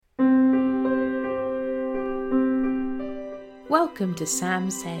Welcome to Sam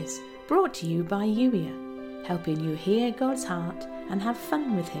Says, brought to you by Youier, helping you hear God's heart and have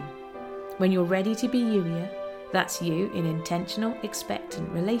fun with Him. When you're ready to be Youier, that's you in intentional, expectant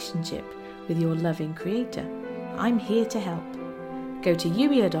relationship with your loving Creator. I'm here to help. Go to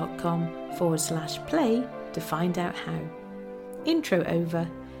youier.com/play to find out how. Intro over.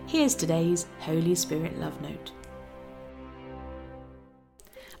 Here's today's Holy Spirit Love Note.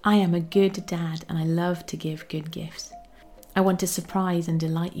 I am a good dad and I love to give good gifts. I want to surprise and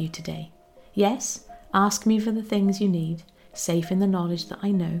delight you today. Yes, ask me for the things you need, safe in the knowledge that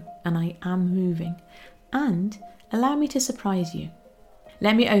I know and I am moving, and allow me to surprise you.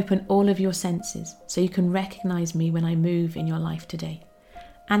 Let me open all of your senses so you can recognize me when I move in your life today,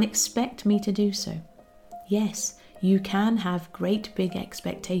 and expect me to do so. Yes, you can have great big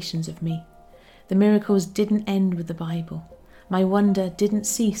expectations of me. The miracles didn't end with the Bible. My wonder didn't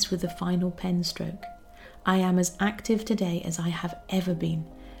cease with the final pen stroke. I am as active today as I have ever been,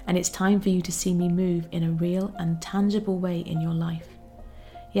 and it's time for you to see me move in a real and tangible way in your life.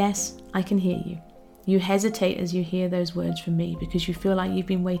 Yes, I can hear you. You hesitate as you hear those words from me because you feel like you've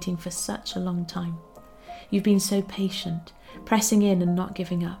been waiting for such a long time. You've been so patient, pressing in and not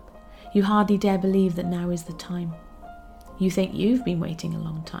giving up. You hardly dare believe that now is the time. You think you've been waiting a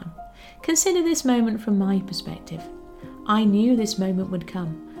long time. Consider this moment from my perspective. I knew this moment would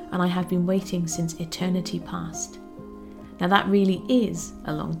come, and I have been waiting since eternity past. Now that really is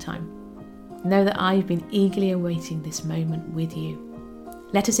a long time. Know that I've been eagerly awaiting this moment with you.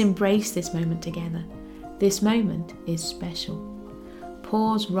 Let us embrace this moment together. This moment is special.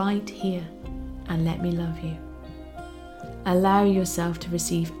 Pause right here and let me love you. Allow yourself to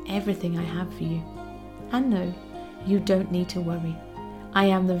receive everything I have for you. And no, you don't need to worry. I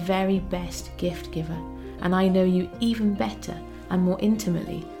am the very best gift giver, and I know you even better and more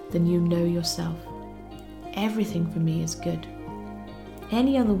intimately than you know yourself. Everything for me is good.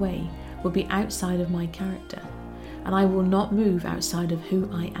 Any other way will be outside of my character, and I will not move outside of who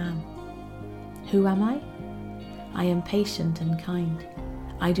I am. Who am I? I am patient and kind.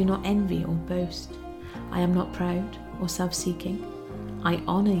 I do not envy or boast. I am not proud or self-seeking. I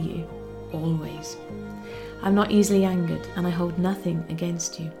honour you always. I'm not easily angered, and I hold nothing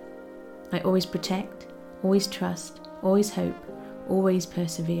against you. I always protect, always trust, always hope, always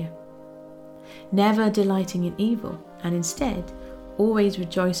persevere. Never delighting in evil, and instead always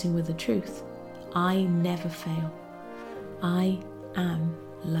rejoicing with the truth. I never fail. I am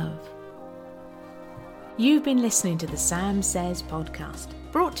love. You've been listening to the Sam Says podcast,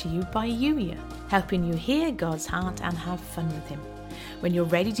 brought to you by Youier, helping you hear God's heart and have fun with Him. When you're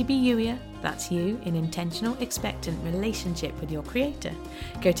ready to be Youier, that's you in intentional, expectant relationship with your Creator,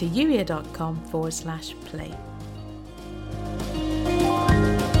 go to youier.com/play.